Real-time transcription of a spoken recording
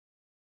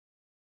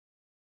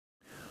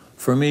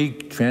For me,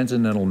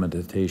 transcendental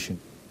meditation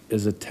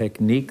is a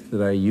technique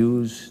that I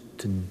use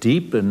to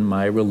deepen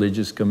my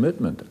religious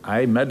commitment.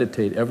 I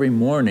meditate every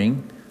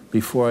morning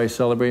before I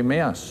celebrate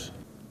Mass.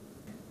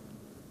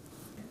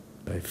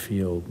 I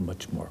feel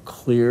much more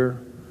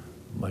clear,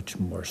 much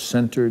more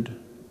centered,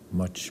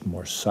 much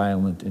more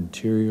silent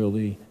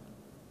interiorly.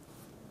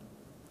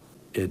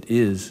 It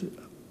is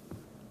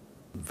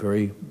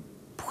very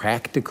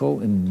practical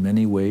in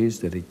many ways,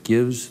 that it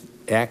gives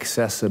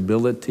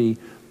accessibility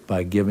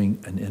by giving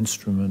an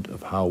instrument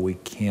of how we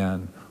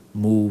can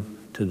move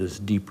to this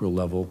deeper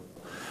level.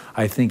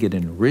 I think it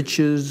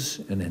enriches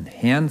and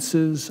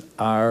enhances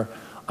our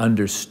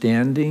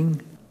understanding.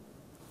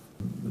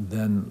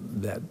 Then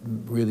that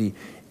really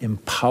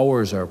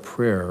empowers our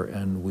prayer,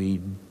 and we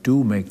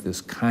do make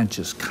this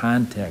conscious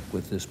contact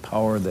with this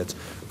power that's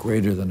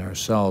greater than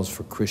ourselves.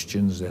 For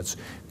Christians, that's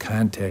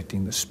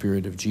contacting the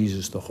Spirit of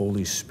Jesus, the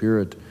Holy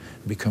Spirit,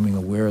 becoming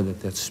aware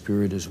that that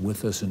Spirit is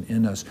with us and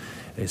in us.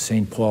 As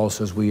St. Paul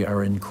says, we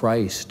are in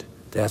Christ.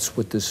 That's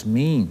what this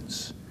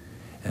means.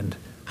 And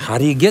how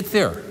do you get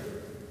there?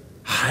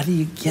 How do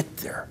you get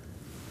there?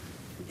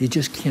 You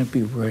just can't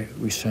be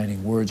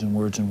reciting words and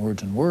words and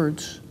words and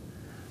words.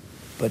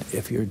 But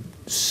if you're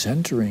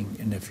centering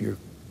and if you're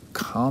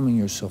calming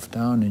yourself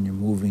down and you're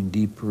moving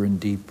deeper and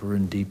deeper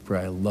and deeper,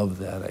 I love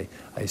that.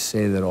 I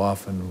say that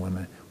often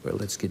well,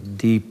 let's get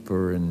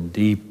deeper and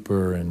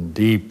deeper and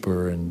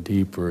deeper and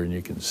deeper, and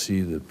you can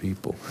see the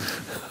people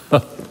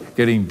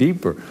getting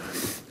deeper.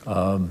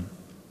 And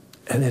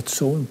it's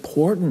so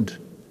important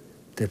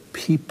that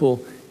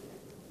people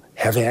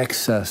have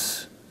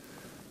access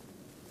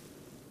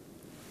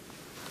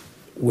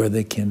where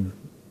they can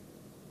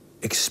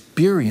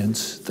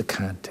experience the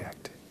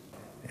contact.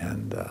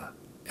 And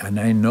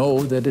I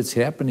know that it's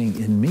happening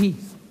in me.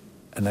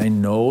 And I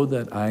know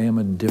that I am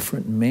a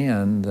different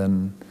man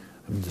than,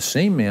 I'm the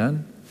same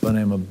man, but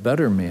I'm a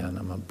better man.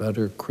 I'm a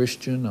better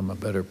Christian. I'm a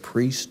better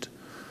priest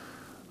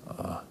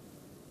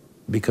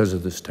because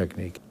of this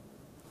technique.